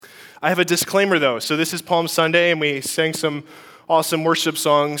I have a disclaimer, though. So this is Palm Sunday, and we sang some awesome worship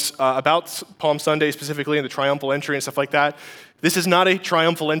songs about Palm Sunday specifically, and the triumphal entry and stuff like that. This is not a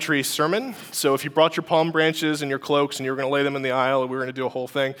triumphal entry sermon, so if you brought your palm branches and your cloaks and you were going to lay them in the aisle and we were going to do a whole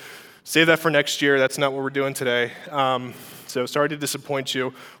thing, save that for next year. That's not what we're doing today. So sorry to disappoint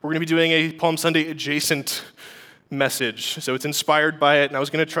you. We're going to be doing a Palm Sunday adjacent message. So it's inspired by it, and I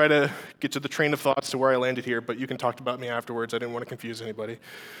was going to try to get to the train of thoughts to where I landed here, but you can talk about me afterwards. I didn't want to confuse anybody.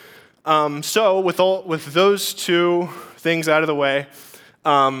 So with those two things out of the way,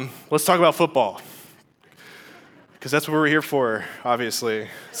 let's talk about football. Because that's what we're here for, obviously.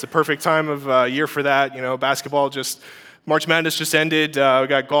 It's the perfect time of year for that. You know, basketball March Madness just ended. We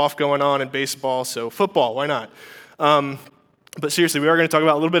got golf going on and baseball, so football, why not? But seriously, we are going to talk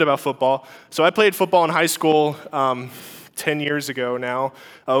about a little bit about football. So I played football in high school 10 years ago now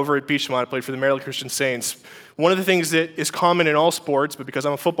over at Beachmont. I played for the Maryland Christian Saints. One of the things that is common in all sports, but because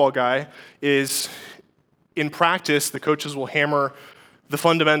I'm a football guy, is in practice, the coaches will hammer the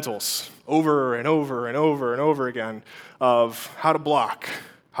fundamentals over and over and over and over again of how to block,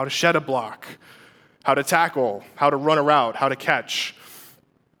 how to shed a block, how to tackle, how to run a route, how to catch.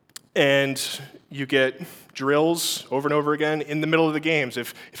 And you get drills over and over again in the middle of the games.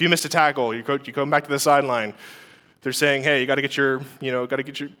 If you missed a tackle, you come back to the sideline. They're saying, hey, you got to get your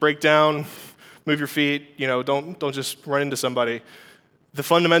breakdown, move your feet, don't just run into somebody. The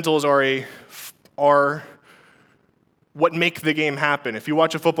fundamentals are what make the game happen. If you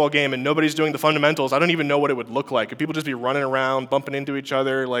watch a football game and nobody's doing the fundamentals, I don't even know what it would look like. If people just be running around, bumping into each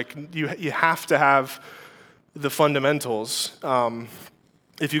other, you have to have the fundamentals.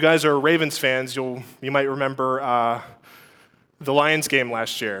 If you guys are Ravens fans, you might remember the Lions game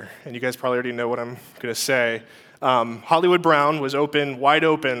last year, and you guys probably already know what I'm going to say. Hollywood Brown was wide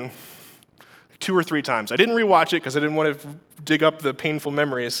open, 2 or 3 times. I didn't rewatch it because I didn't want to dig up the painful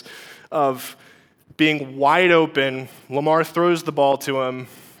memories of being wide open. Lamar throws the ball to him.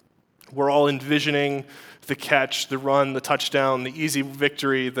 We're all envisioning the catch, the run, the touchdown, the easy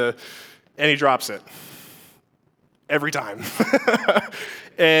victory, and he drops it. Every time.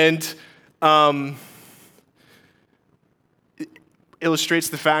 And it illustrates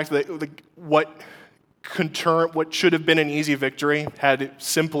the fact that what should have been an easy victory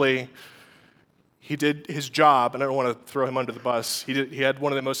he did his job, and I don't want to throw him under the bus. He had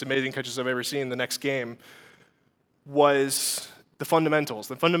one of the most amazing catches I've ever seen the next game, was the fundamentals.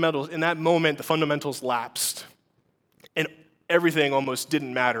 In that moment, the fundamentals lapsed, and everything almost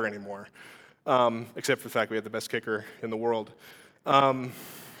didn't matter anymore, except for the fact we had the best kicker in the world. But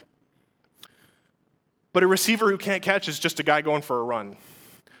a receiver who can't catch is just a guy going for a run.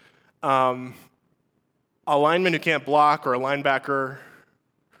 A lineman who can't block or a linebacker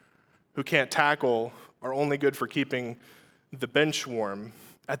who can't tackle are only good for keeping the bench warm.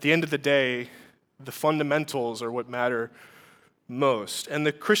 At the end of the day, the fundamentals are what matter most. And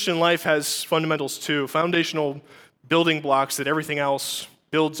the Christian life has fundamentals too, foundational building blocks that everything else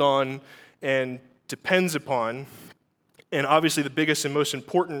builds on and depends upon. And obviously the biggest and most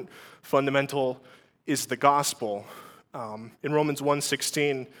important fundamental is the gospel. In Romans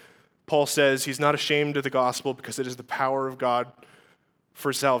 1:16, Paul says he's not ashamed of the gospel because it is the power of God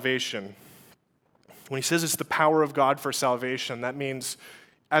for salvation. When he says it's the power of God for salvation, that means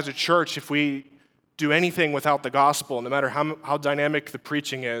as a church, if we do anything without the gospel, no matter how dynamic the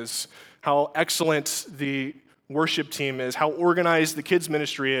preaching is, how excellent the worship team is, how organized the kids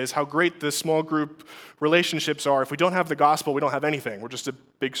ministry is, how great the small group relationships are, if we don't have the gospel, we don't have anything. We're just a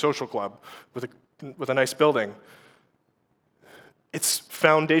big social club with a nice building. It's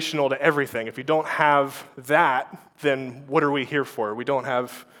foundational to everything. If you don't have that, then what are we here for? We don't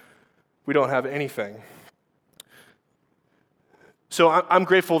have anything. So I'm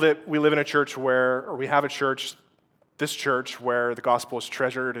grateful that we live in a church we have a church, this church, where the gospel is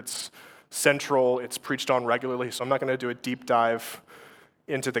treasured, it's central, it's preached on regularly. So I'm not going to do a deep dive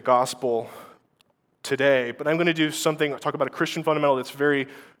into the gospel today, but I'm going to talk about a Christian fundamental that's very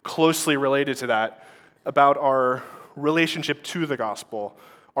closely related to that, about our relationship to the gospel,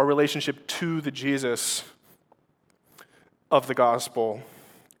 our relationship to the Jesus of the gospel.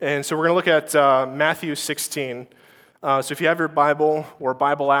 And so we're going to look at Matthew 16. So if you have your Bible or a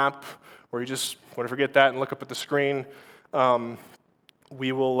Bible app, or you just want to forget that and look up at the screen,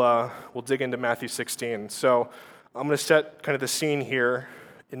 we'll dig into Matthew 16. So I'm going to set kind of the scene here.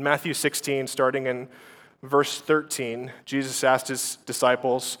 In Matthew 16, starting in verse 13, Jesus asked his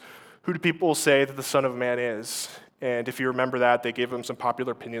disciples, "Who do people say that the Son of Man is?" And if you remember that, they gave him some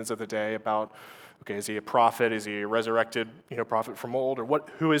popular opinions of the day about okay, is he a prophet? Is he a resurrected, prophet from old? Or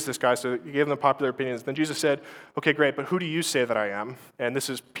who is this guy? So he gave them popular opinions. Then Jesus said, okay, great, but who do you say that I am? And this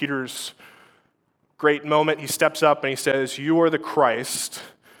is Peter's great moment. He steps up and he says, you are the Christ,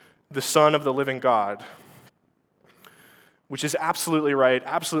 the Son of the living God, which is absolutely right,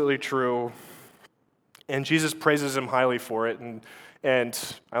 absolutely true. And Jesus praises him highly for it.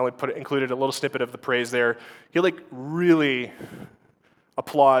 And I only included a little snippet of the praise there. He really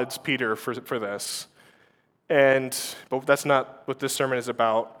applauds Peter for this. But that's not what this sermon is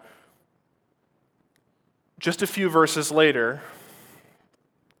about. Just a few verses later,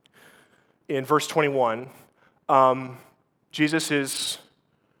 in verse 21, Jesus is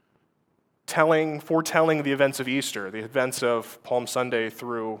foretelling the events of Easter, the events of Palm Sunday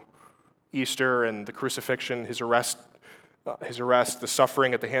through Easter and the crucifixion, his arrest, the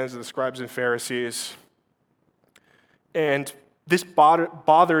suffering at the hands of the scribes and Pharisees. And this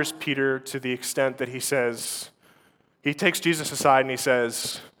bothers Peter to the extent that he takes Jesus aside and he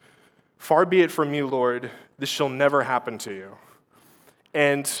says, far be it from you, Lord, this shall never happen to you.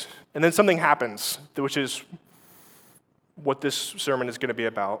 And then something happens, which is what this sermon is going to be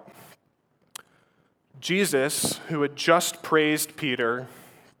about. Jesus, who had just praised Peter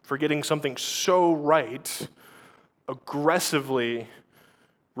for getting something so right, aggressively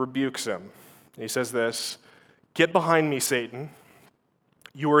rebukes him. He says this, get behind me, Satan.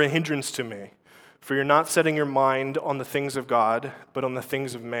 You are a hindrance to me, for you're not setting your mind on the things of God, but on the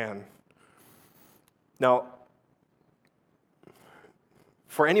things of man. Now,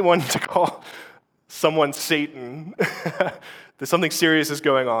 for anyone to call someone Satan, that something serious is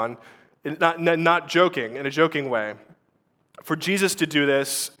going on, not joking, in a joking way. For Jesus to do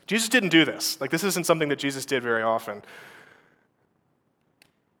this, Jesus didn't do this. This isn't something that Jesus did very often.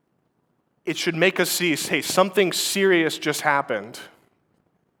 It should make us see, hey, something serious just happened,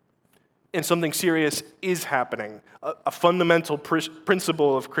 and something serious is happening. A fundamental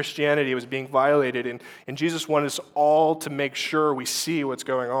principle of Christianity was being violated, and Jesus wanted us all to make sure we see what's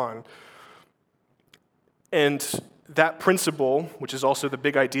going on. And that principle, which is also the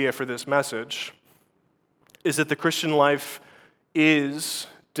big idea for this message, is that the Christian life is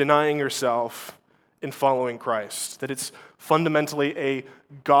denying yourself in following Christ. That it's fundamentally a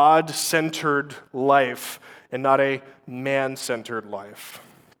God-centered life and not a man-centered life.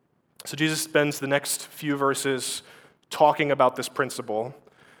 So Jesus spends the next few verses talking about this principle,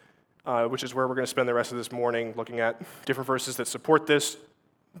 which is where we're going to spend the rest of this morning, looking at different verses that support this,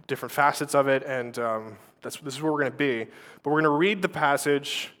 different facets of it, and this is where we're going to be. But we're going to read the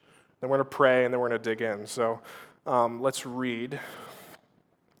passage, then we're going to pray, and then we're going to dig in. So let's read,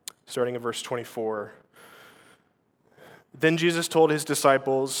 starting in verse 24. Then Jesus told his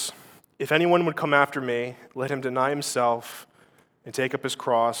disciples, if anyone would come after me, let him deny himself and take up his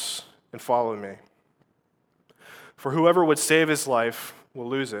cross and follow me. For whoever would save his life will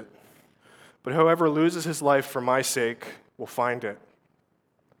lose it, but whoever loses his life for my sake will find it.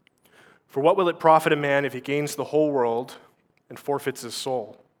 For what will it profit a man if he gains the whole world and forfeits his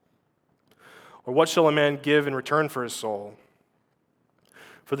soul? Or what shall a man give in return for his soul?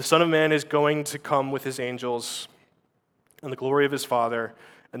 For the Son of Man is going to come with his angels and the glory of his Father,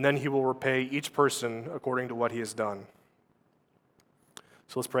 and then he will repay each person according to what he has done.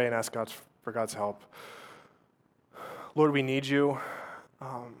 So let's pray and ask for God's help. Lord, we need you.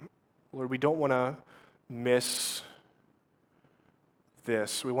 Lord, we don't want to miss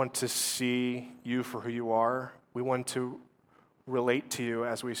this. We want to see you for who you are. We want to relate to you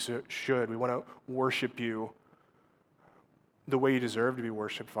as we should. We want to worship you the way you deserve to be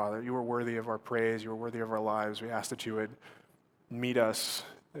worshiped, Father. You are worthy of our praise. You are worthy of our lives. We ask that you would meet us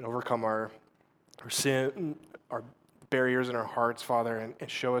and overcome our sin, our barriers in our hearts, Father,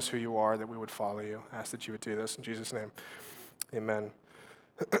 and show us who you are, that we would follow you. I ask that you would do this in Jesus' name. Amen.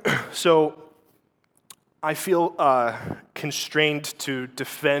 So I feel constrained to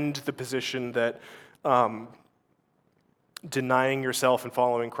defend the position that denying yourself and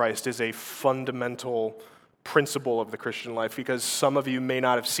following Christ is a fundamental principle of the Christian life, because some of you may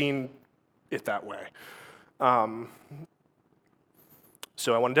not have seen it that way.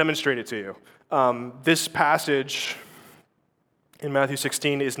 So I want to demonstrate it to you. This passage in Matthew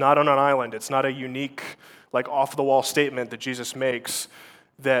 16 is not on an island. It's not a unique, off-the-wall statement that Jesus makes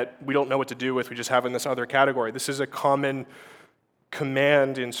that we don't know what to do with. We just have in this other category. This is a common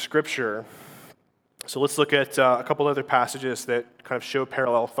command in Scripture. So let's look at a couple other passages that kind of show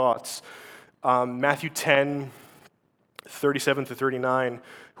parallel thoughts. Matthew 10, 37 to 39.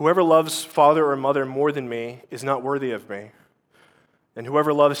 Whoever loves father or mother more than me is not worthy of me. And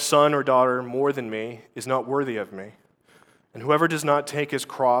whoever loves son or daughter more than me is not worthy of me. And whoever does not take his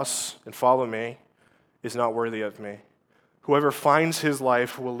cross and follow me is not worthy of me. Whoever finds his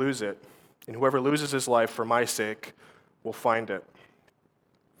life will lose it, and whoever loses his life for my sake will find it.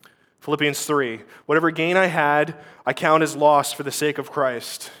 Philippians 3, whatever gain I had, I count as loss for the sake of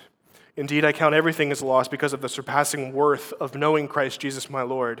Christ. Indeed, I count everything as loss because of the surpassing worth of knowing Christ Jesus my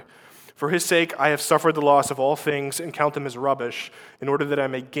Lord. For his sake, I have suffered the loss of all things and count them as rubbish, in order that I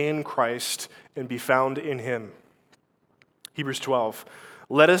may gain Christ and be found in him. Hebrews 12,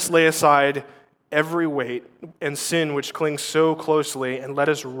 let us lay aside every weight and sin which clings so closely, and let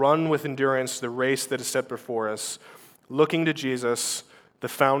us run with endurance the race that is set before us, looking to Jesus, the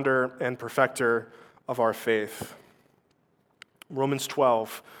founder and perfecter of our faith. Romans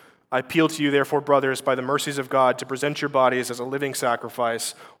 12, I appeal to you, therefore, brothers, by the mercies of God, to present your bodies as a living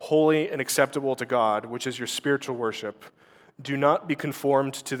sacrifice, holy and acceptable to God, which is your spiritual worship. Do not be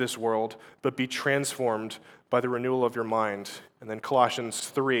conformed to this world, but be transformed by the renewal of your mind. And then Colossians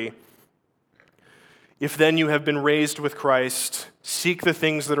 3, if then you have been raised with Christ, seek the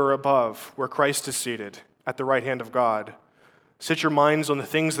things that are above, where Christ is seated, at the right hand of God. Set your minds on the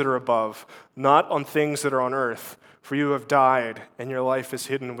things that are above, not on things that are on earth, for you have died, and your life is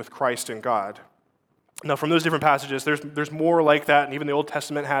hidden with Christ in God. Now, from those different passages, there's more like that, and even the Old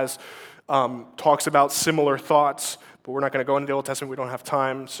Testament has talks about similar thoughts, but we're not going to go into the Old Testament. We don't have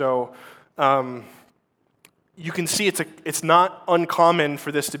time. So you can see it's not uncommon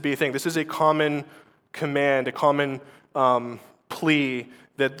for this to be a thing. This is a common command, a common plea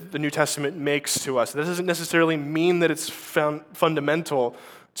that the New Testament makes to us. This doesn't necessarily mean that it's fundamental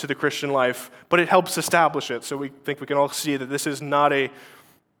to the Christian life, but it helps establish it. So we think we can all see that this is not a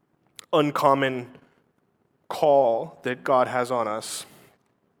uncommon call that God has on us.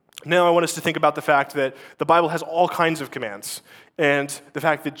 Now I want us to think about the fact that the Bible has all kinds of commands, and the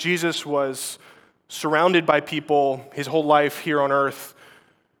fact that Jesus was surrounded by people his whole life here on earth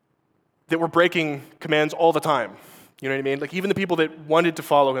that were breaking commands all the time. You know what I mean? Like even the people that wanted to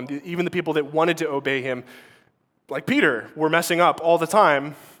follow him, even the people that wanted to obey him, like Peter, were messing up all the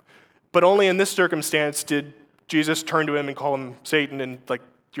time, but only in this circumstance did Jesus turn to him and call him Satan and like,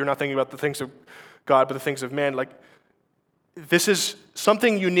 you're not thinking about the things of God, but the things of man. Like this is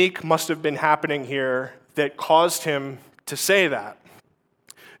something unique must have been happening here that caused him to say that.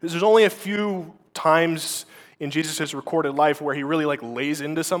 There's only a few times in Jesus' recorded life where he really like lays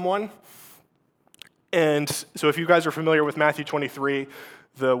into someone. And so if you guys are familiar with Matthew 23,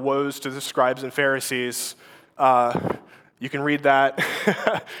 the woes to the scribes and Pharisees, you can read that.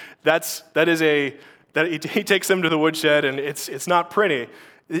 He takes them to the woodshed, and it's not pretty.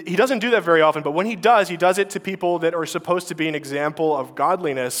 He doesn't do that very often, but when he does it to people that are supposed to be an example of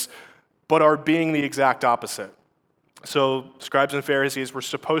godliness, but are being the exact opposite. So scribes and Pharisees were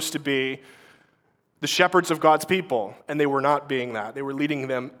supposed to be the shepherds of God's people, and they were not being that. They were leading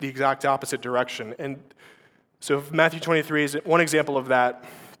them the exact opposite direction. And so Matthew 23 is one example of that.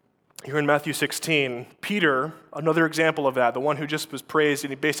 Here in Matthew 16, Peter, another example of that, the one who just was praised,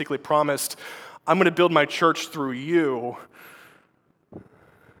 and he basically promised, I'm going to build my church through you.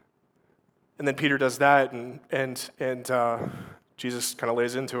 And then Peter does that, and Jesus kind of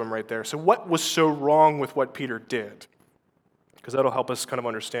lays into him right there. So what was so wrong with what Peter did? Because that'll help us kind of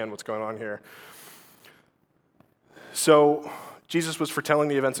understand what's going on here. So Jesus was foretelling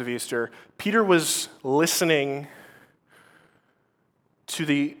the events of Easter. Peter was listening to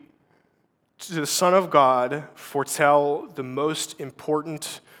the Son of God foretell the most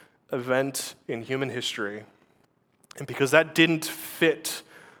important event in human history. And because that didn't fit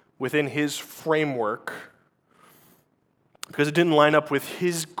within his framework, because it didn't line up with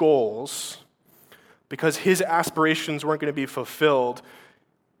his goals, because his aspirations weren't going to be fulfilled,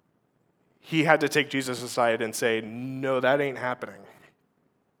 he had to take Jesus aside and say, no, that ain't happening.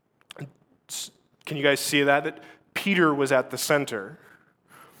 Can you guys see that? That Peter was at the center.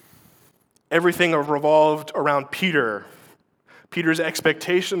 Everything revolved around Peter. Peter's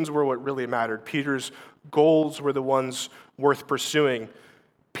expectations were what really mattered. Peter's goals were the ones worth pursuing.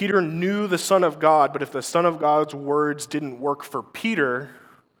 Peter knew the Son of God, but if the Son of God's words didn't work for Peter,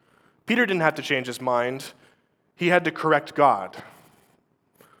 Peter didn't have to change his mind. He had to correct God.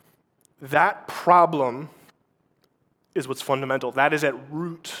 That problem is what's fundamental. That is at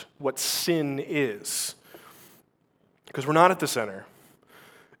root what sin is. Because we're not at the center.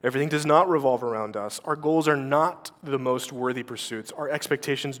 Everything does not revolve around us. Our goals are not the most worthy pursuits. Our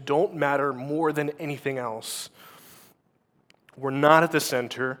expectations don't matter more than anything else. We're not at the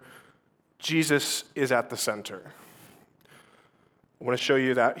center. Jesus is at the center. I want to show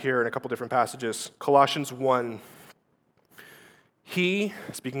you that here in a couple different passages. Colossians 1. He,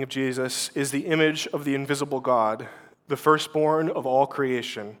 speaking of Jesus, is the image of the invisible God, the firstborn of all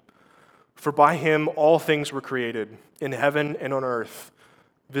creation. For by him all things were created, in heaven and on earth,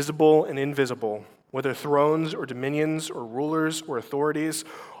 visible and invisible, whether thrones or dominions or rulers or authorities,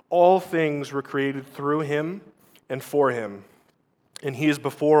 all things were created through him and for him. And he is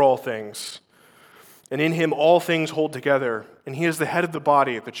before all things. And in him all things hold together, and he is the head of the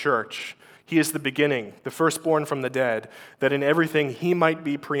body, the church. He is the beginning, the firstborn from the dead, that in everything he might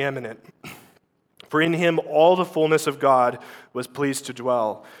be preeminent. For in him all the fullness of God was pleased to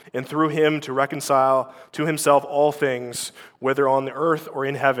dwell, and through him to reconcile to himself all things, whether on the earth or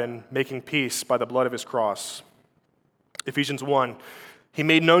in heaven, making peace by the blood of his cross. Ephesians 1, he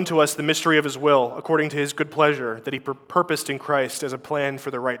made known to us the mystery of his will, according to his good pleasure, that he purposed in Christ as a plan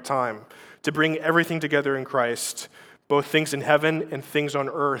for the right time, to bring everything together in Christ, both things in heaven and things on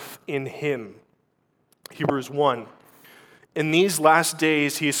earth in him. Hebrews 1, in these last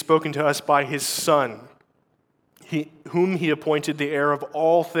days he has spoken to us by his Son, whom he appointed the heir of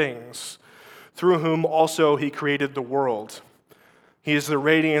all things, through whom also he created the world. He is the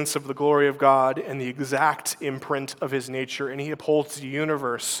radiance of the glory of God and the exact imprint of his nature, and he upholds the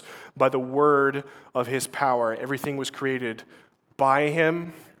universe by the word of his power. Everything was created by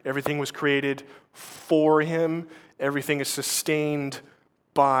him. Everything was created for him. Everything is sustained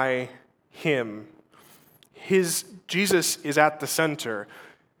by him. Jesus is at the center.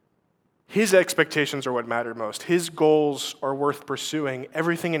 His expectations are what matter most. His goals are worth pursuing.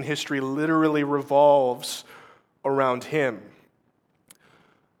 Everything in history literally revolves around him.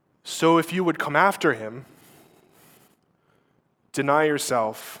 So if you would come after him, deny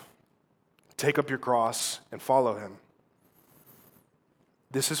yourself, take up your cross, and follow him.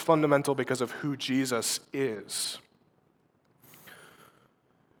 This is fundamental because of who Jesus is.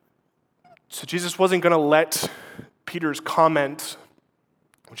 So Jesus wasn't going to let Peter's comment,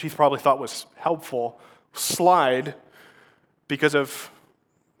 which he probably thought was helpful, slide because of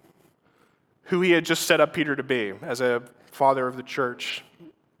who he had just set up Peter to be as a father of the church.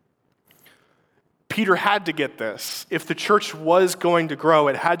 Peter had to get this. If the church was going to grow,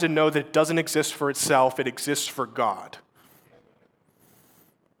 it had to know that it doesn't exist for itself, it exists for God.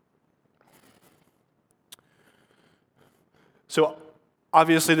 So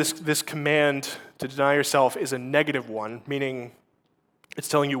obviously this command to deny yourself is a negative one, meaning it's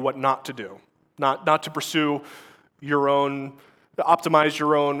telling you what not to do, not to pursue your own, to optimize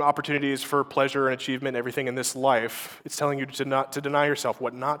your own opportunities for pleasure and achievement, everything in this life. It's telling you to deny yourself,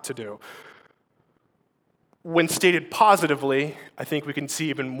 what not to do. When stated positively, I think we can see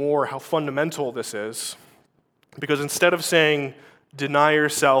even more how fundamental this is, because instead of saying, deny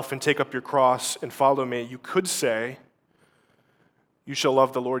yourself and take up your cross and follow me, you could say, you shall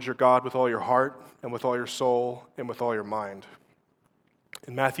love the Lord your God with all your heart and with all your soul and with all your mind.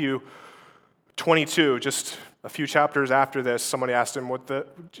 In Matthew 22, just a few chapters after this, somebody asked him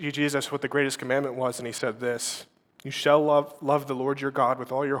Jesus what the greatest commandment was, and he said this, you shall love the Lord your God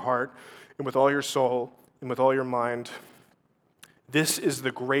with all your heart and with all your soul and with all your mind. This is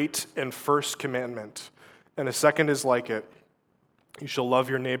the great and first commandment, and the second is like it. You shall love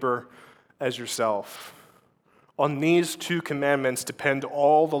your neighbor as yourself. On these two commandments depend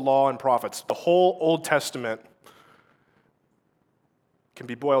all the law and prophets. The whole Old Testament can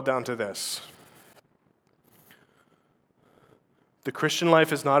be boiled down to this. The Christian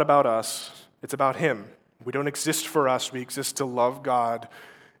life is not about us, it's about him. We don't exist for us, we exist to love God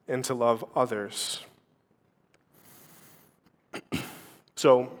and to love others.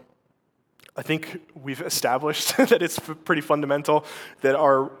 So, I think we've established that it's pretty fundamental that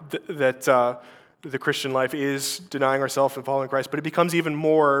the Christian life is denying ourselves and following Christ, but it becomes even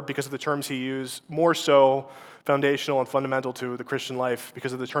more because of the terms he used, more so foundational and fundamental to the Christian life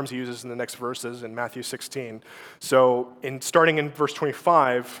because of the terms he uses in the next verses in Matthew 16. So, starting in verse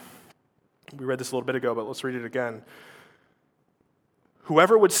 25, we read this a little bit ago, but let's read it again.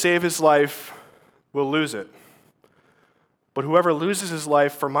 Whoever would save his life will lose it. But whoever loses his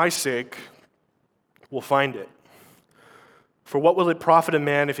life for my sake will find it. For what will it profit a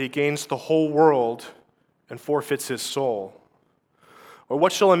man if he gains the whole world and forfeits his soul? Or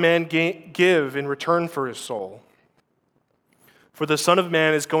what shall a man give in return for his soul? For the Son of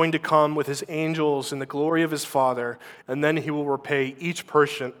Man is going to come with his angels in the glory of his Father, and then he will repay each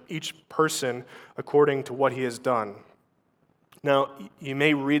person according to what he has done. Now, you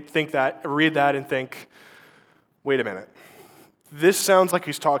may read that and think, wait a minute. This sounds like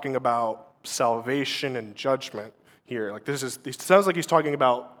he's talking about salvation and judgment here. It sounds like he's talking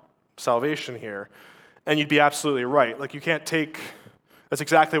about salvation here. And you'd be absolutely right. That's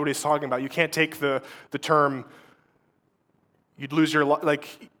exactly what he's talking about. You can't take the term,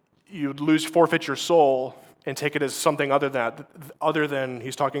 forfeit your soul, and take it as something other than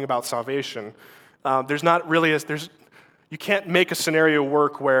he's talking about salvation. There's not really you can't make a scenario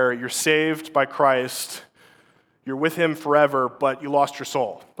work where you're saved by Christ, you're with him forever, but you lost your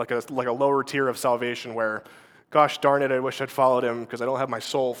soul, like a lower tier of salvation where, gosh darn it, I wish I'd followed him because I don't have my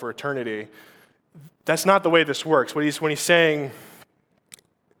soul for eternity. That's not the way this works. When he's saying,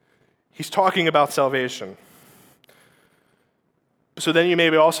 he's talking about salvation. So then you may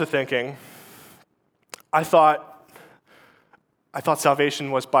be also thinking, I thought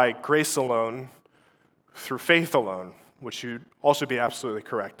salvation was by grace alone, through faith alone, which you'd also be absolutely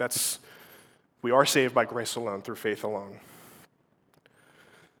correct. We are saved by grace alone, through faith alone.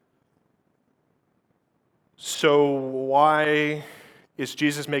 So why is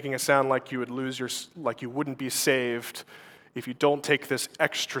Jesus making it sound like you wouldn't be saved if you don't take this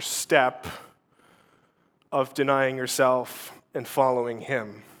extra step of denying yourself and following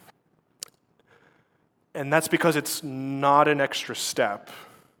him? And that's because it's not an extra step.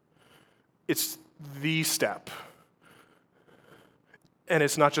 It's the step. And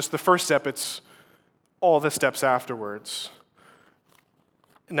it's not just the first step, it's all the steps afterwards.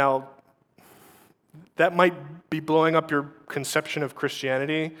 Now, that might be blowing up your conception of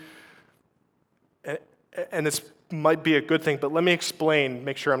Christianity, and this might be a good thing, but let me explain,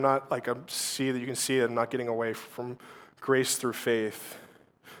 make sure I'm not, you can see that I'm not getting away from grace through faith.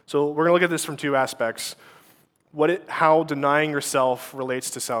 So we're going to look at this from two aspects. How denying yourself relates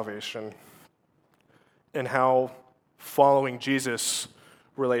to salvation, and how following Jesus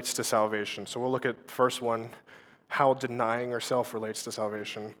relates to salvation. So we'll look at the first one, how denying yourself relates to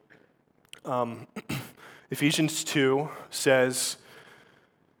salvation. Ephesians 2 says,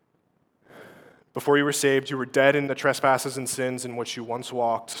 before you were saved, you were dead in the trespasses and sins in which you once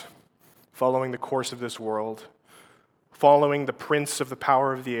walked, following the course of this world, following the prince of the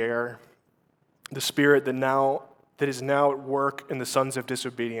power of the air, the spirit that is now at work in the sons of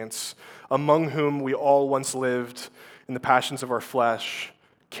disobedience, among whom we all once lived in the passions of our flesh,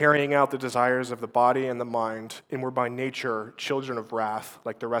 carrying out the desires of the body and the mind, and were by nature children of wrath,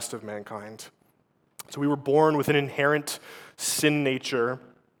 like the rest of mankind. So we were born with an inherent sin nature.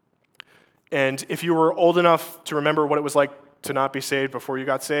 And if you were old enough to remember what it was like to not be saved before you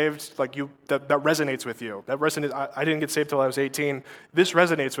got saved, that resonates with you. I didn't get saved till I was 18. This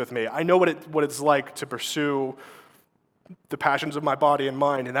resonates with me. I know what it's like to pursue the passions of my body and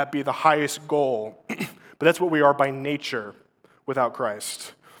mind, and that be the highest goal. But that's what we are by nature without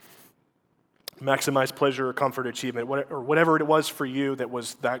Christ. Maximize pleasure or comfort, achievement, or whatever it was for you that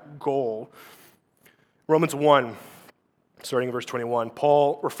was that goal. Romans 1, starting in verse 21,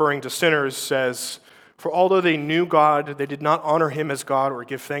 Paul, referring to sinners, says, "For although they knew God, they did not honor him as God or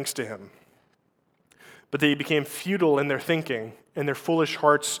give thanks to him. But they became futile in their thinking, and their foolish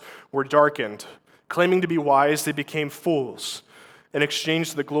hearts were darkened. Claiming to be wise, they became fools, and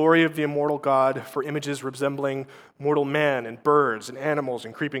exchanged the glory of the immortal God for images resembling mortal man and birds and animals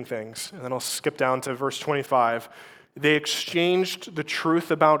and creeping things." And then I'll skip down to verse 25. "They exchanged the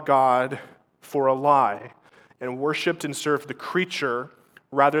truth about God for a lie, and worshipped and served the creature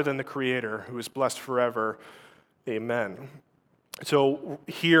rather than the Creator, who is blessed forever. Amen." So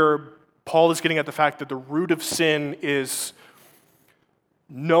here, Paul is getting at the fact that the root of sin is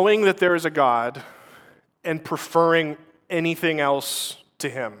knowing that there is a God and preferring anything else to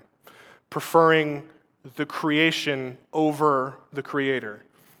him, preferring the creation over the Creator.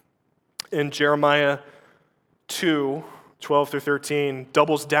 In Jeremiah 2, 12 through 13,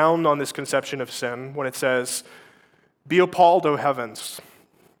 doubles down on this conception of sin when it says, "Be appalled, O heavens,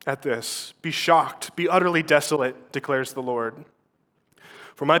 at this. Be shocked, be utterly desolate, declares the Lord.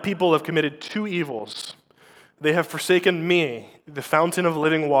 For my people have committed two evils. They have forsaken me, the fountain of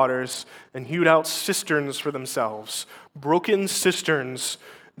living waters, and hewed out cisterns for themselves, broken cisterns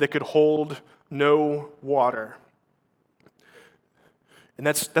that could hold no water." And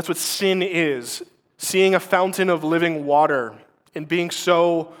that's what sin is. Seeing a fountain of living water and being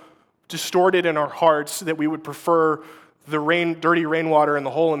so distorted in our hearts that we would prefer the dirty rainwater in the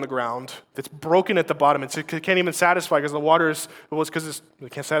hole in the ground that's broken at the bottom. It can't even satisfy because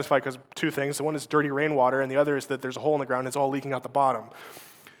it can't satisfy because of two things. The one is dirty rainwater, and the other is that there's a hole in the ground and it's all leaking out the bottom.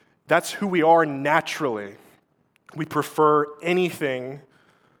 That's who we are naturally. We prefer anything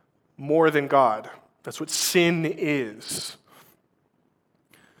more than God. That's what sin is.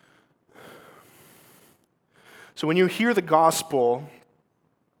 So when you hear the gospel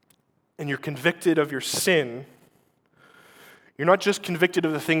and you're convicted of your sin, you're not just convicted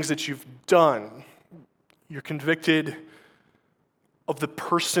of the things that you've done. You're convicted of the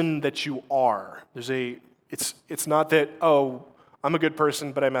person that you are. It's not that, oh, I'm a good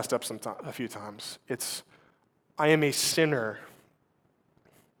person, but I messed up a few times. It's, I am a sinner.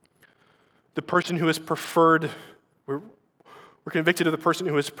 The person who has preferred, we're convicted of the person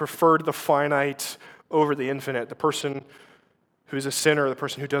who has preferred the finite over the infinite, the person who is a sinner, the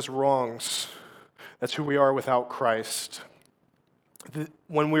person who does wrongs. That's who we are without Christ.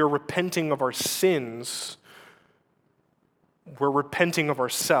 When we are repenting of our sins, we're repenting of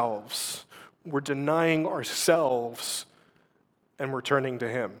ourselves. We're denying ourselves and we're turning to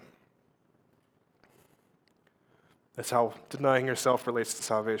Him. That's how denying yourself relates to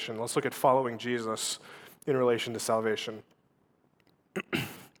salvation. Let's look at following Jesus in relation to salvation.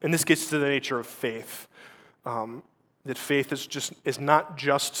 And this gets to the nature of faith. That faith is not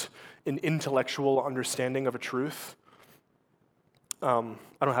just an intellectual understanding of a truth. I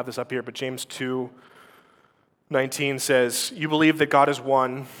don't have this up here, but James 2:19 says, "You believe that God is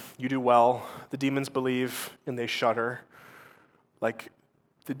one, you do well. The demons believe and they shudder." Like,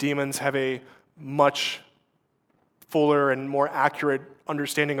 the demons have a much fuller and more accurate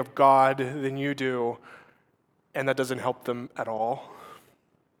understanding of God than you do, and that doesn't help them at all.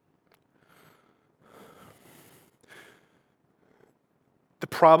 The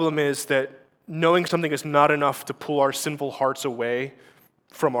problem is that knowing something is not enough to pull our sinful hearts away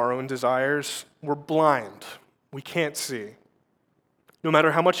from our own desires. We're blind. We can't see. No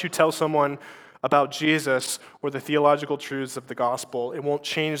matter how much you tell someone about Jesus or the theological truths of the gospel, it won't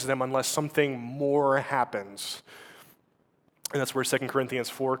change them unless something more happens. And that's where 2 Corinthians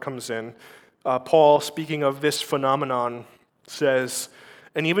 4 comes in. Paul, speaking of this phenomenon, says,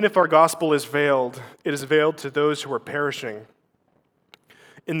 "And even if our gospel is veiled, it is veiled to those who are perishing.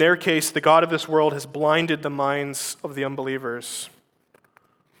 In their case, the God of this world has blinded the minds of the unbelievers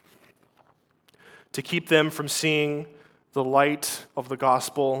to keep them from seeing the light of the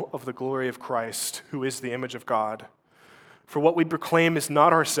gospel of the glory of Christ, who is the image of God. For what we proclaim is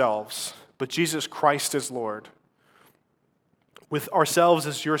not ourselves, but Jesus Christ is Lord. With ourselves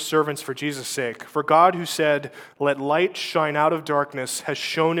as your servants for Jesus' sake. For God, who said, 'Let light shine out of darkness,' has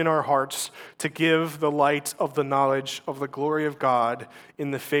shone in our hearts to give the light of the knowledge of the glory of God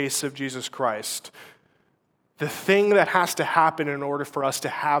in the face of Jesus Christ." The thing that has to happen in order for us to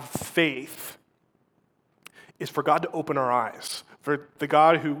have faith is for God to open our eyes. For the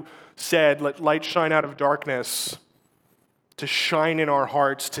God who said, "Let light shine out of darkness," to shine in our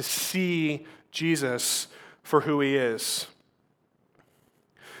hearts, to see Jesus for who He is.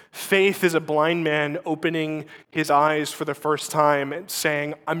 Faith is a blind man opening his eyes for the first time and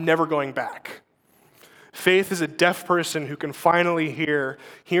saying, "I'm never going back." Faith is a deaf person who can finally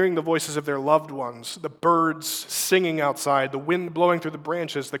hearing the voices of their loved ones, the birds singing outside, the wind blowing through the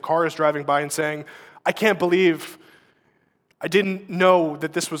branches, the cars driving by and saying, "I can't believe, I didn't know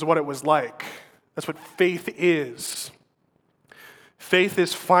that this was what it was like." That's what faith is. Faith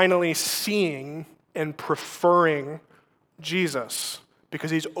is finally seeing and preferring Jesus, because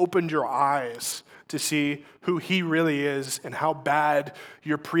He's opened your eyes to see who He really is and how bad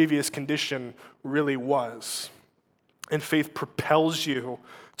your previous condition really was. And faith propels you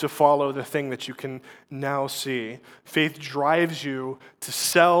to follow the thing that you can now see. Faith drives you to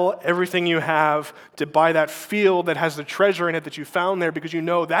sell everything you have to buy that field that has the treasure in it that you found there, because you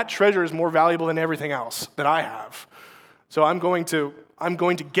know that treasure is more valuable than everything else that I have. So I'm going to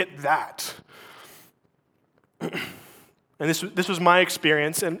get that. And this was my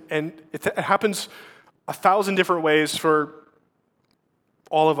experience, and it happens 1,000 different ways for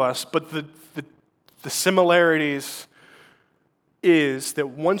all of us, but the similarities is that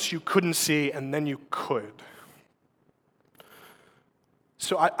once you couldn't see, and then you could.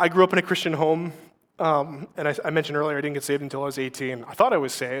 So I grew up in a Christian home, and I mentioned earlier I didn't get saved until I was 18. I thought I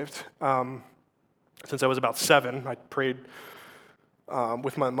was saved. Since I was about 7, I prayed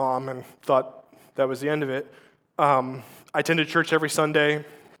with my mom and thought that was the end of it. I attended church every Sunday.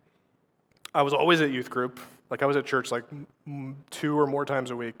 I was always at youth group. Like, I was at church like 2 or more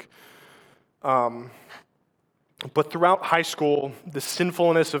times a week. But throughout high school, the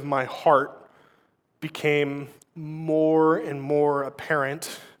sinfulness of my heart became more and more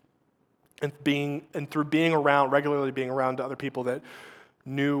apparent, and through regularly being around other people that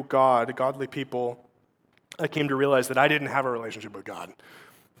knew God, godly people, I came to realize that I didn't have a relationship with God.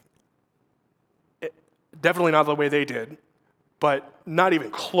 Definitely not the way they did, but not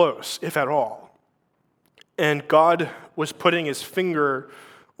even close, if at all. And God was putting His finger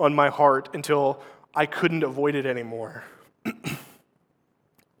on my heart until I couldn't avoid it anymore.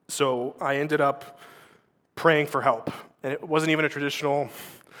 So I ended up praying for help. And it wasn't even a traditional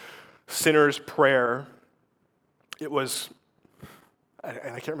sinner's prayer. It was,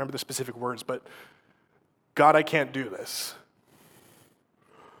 and I can't remember the specific words, but, "God, I can't do this.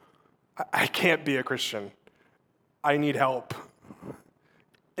 I can't be a Christian. I need help.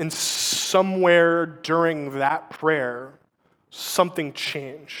 And somewhere during that prayer, something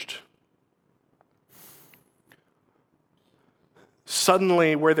changed.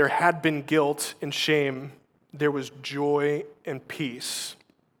 Suddenly, where there had been guilt and shame, there was joy and peace.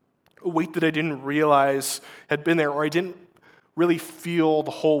 A weight that I didn't realize had been there, or I didn't really feel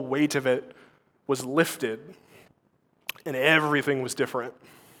the whole weight of it, was lifted. And everything was different.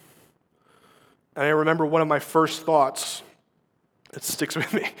 And I remember one of my first thoughts, it sticks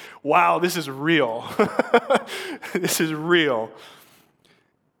with me. Wow, this is real. This is real.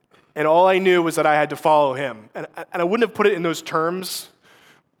 And all I knew was that I had to follow him. And I wouldn't have put it in those terms,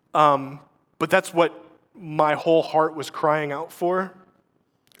 but that's what my whole heart was crying out for.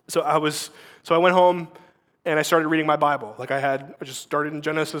 So I went home and I started reading my Bible. I just started in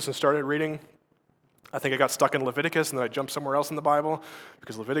Genesis and started reading. I think I got stuck in Leviticus and then I jumped somewhere else in the Bible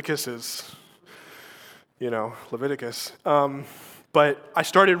because Leviticus is, Leviticus. But I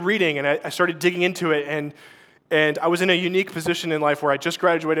started reading and I started digging into it, and I was in a unique position in life where I just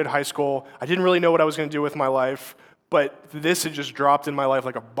graduated high school. I didn't really know what I was going to do with my life, but this had just dropped in my life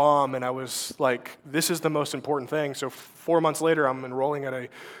like a bomb, and I was like, this is the most important thing. So 4 months later, I'm enrolling at a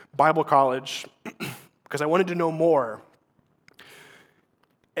Bible college because I wanted to know more.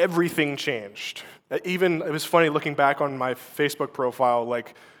 Everything changed. It was funny looking back on my Facebook profile,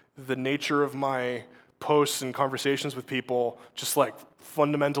 like the nature of my posts and conversations with people just like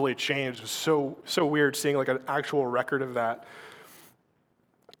fundamentally changed. It was so weird seeing like an actual record of that.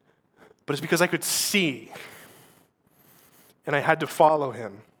 But it's because I could see, and I had to follow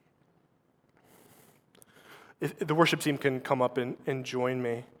him. If the worship team can come up and join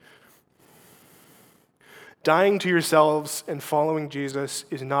me. Dying to yourselves and following Jesus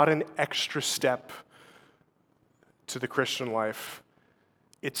is not an extra step to the Christian life.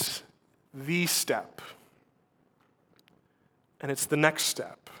 It's the step. And it's the next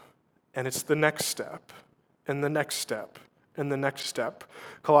step. And it's the next step. And the next step. And the next step.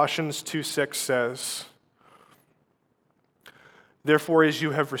 Colossians 2:6 says, "Therefore, as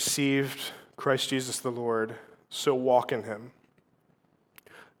you have received Christ Jesus the Lord, so walk in him."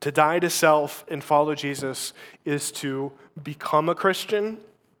 To die to self and follow Jesus is to become a Christian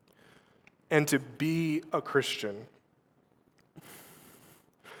and to be a Christian.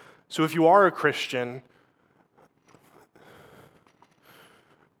 So if you are a Christian,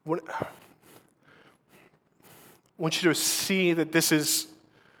 I want you to see that this is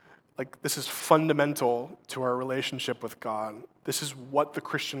fundamental to our relationship with God. This is what the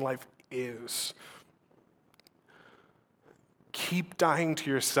Christian life is. Keep dying to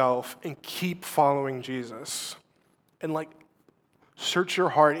yourself and keep following Jesus. And search your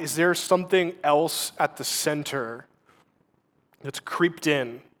heart. Is there something else at the center that's creeped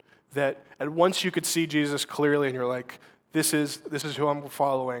in that at once you could see Jesus clearly and you're like, this is who I'm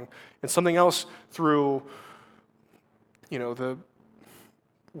following. And something else through, the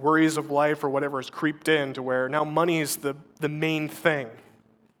worries of life or whatever has creeped in to where now money is the main thing.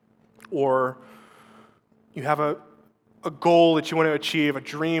 Or you have a goal that you want to achieve, a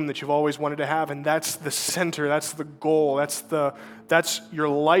dream that you've always wanted to have, and that's the center, that's the goal, that's your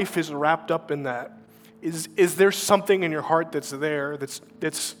life is wrapped up in that. Is there something in your heart that's there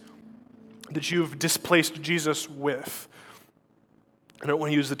that you've displaced Jesus with? I don't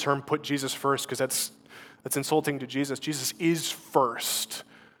want to use the term put Jesus first because that's insulting to Jesus. Jesus is first.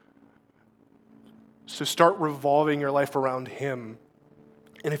 So start revolving your life around him.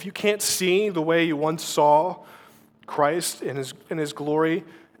 And if you can't see the way you once saw Christ in his glory,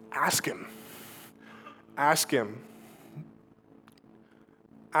 ask him. Ask him.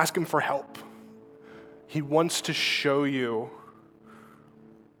 Ask him for help. He wants to show you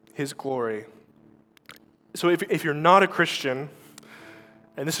his glory. So if you're not a Christian,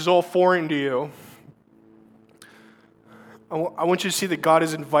 and this is all foreign to you, I want you to see that God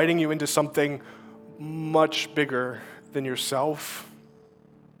is inviting you into something much bigger than yourself.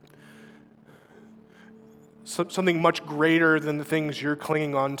 Something much greater than the things you're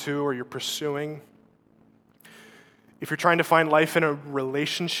clinging on to or you're pursuing. If you're trying to find life in a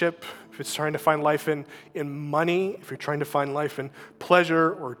relationship, if it's trying to find life in money, if you're trying to find life in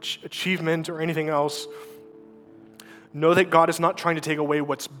pleasure or achievement or anything else, know that God is not trying to take away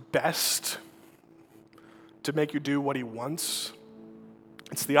what's best to make you do what he wants.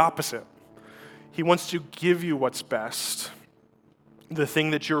 It's the opposite. He wants to give you what's best, the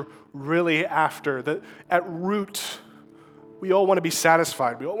thing that you're really after. That at root, we all want to be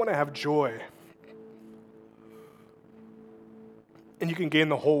satisfied. We all want to have joy. And you can gain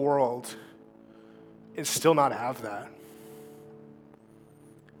the whole world and still not have that.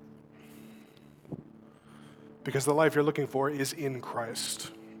 because the life you're looking for is in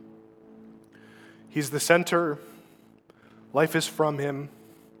Christ. He's the center. Life is from him,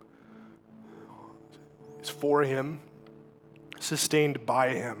 is for him, sustained by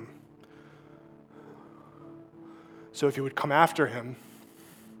him. So if you would come after him,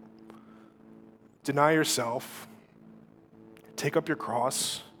 deny yourself, take up your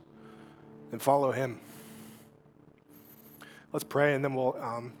cross, and follow him. Let's pray, and then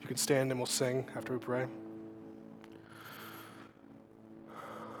you can stand and we'll sing after we pray.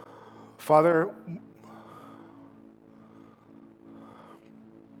 Father,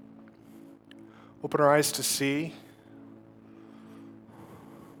 open our eyes to see.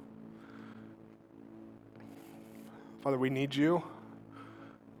 Father, we need you.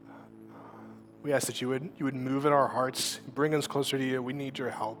 We ask that you would move in our hearts, bring us closer to you. We need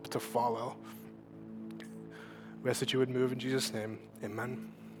your help to follow. We ask that you would move in Jesus' name.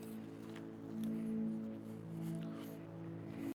 Amen.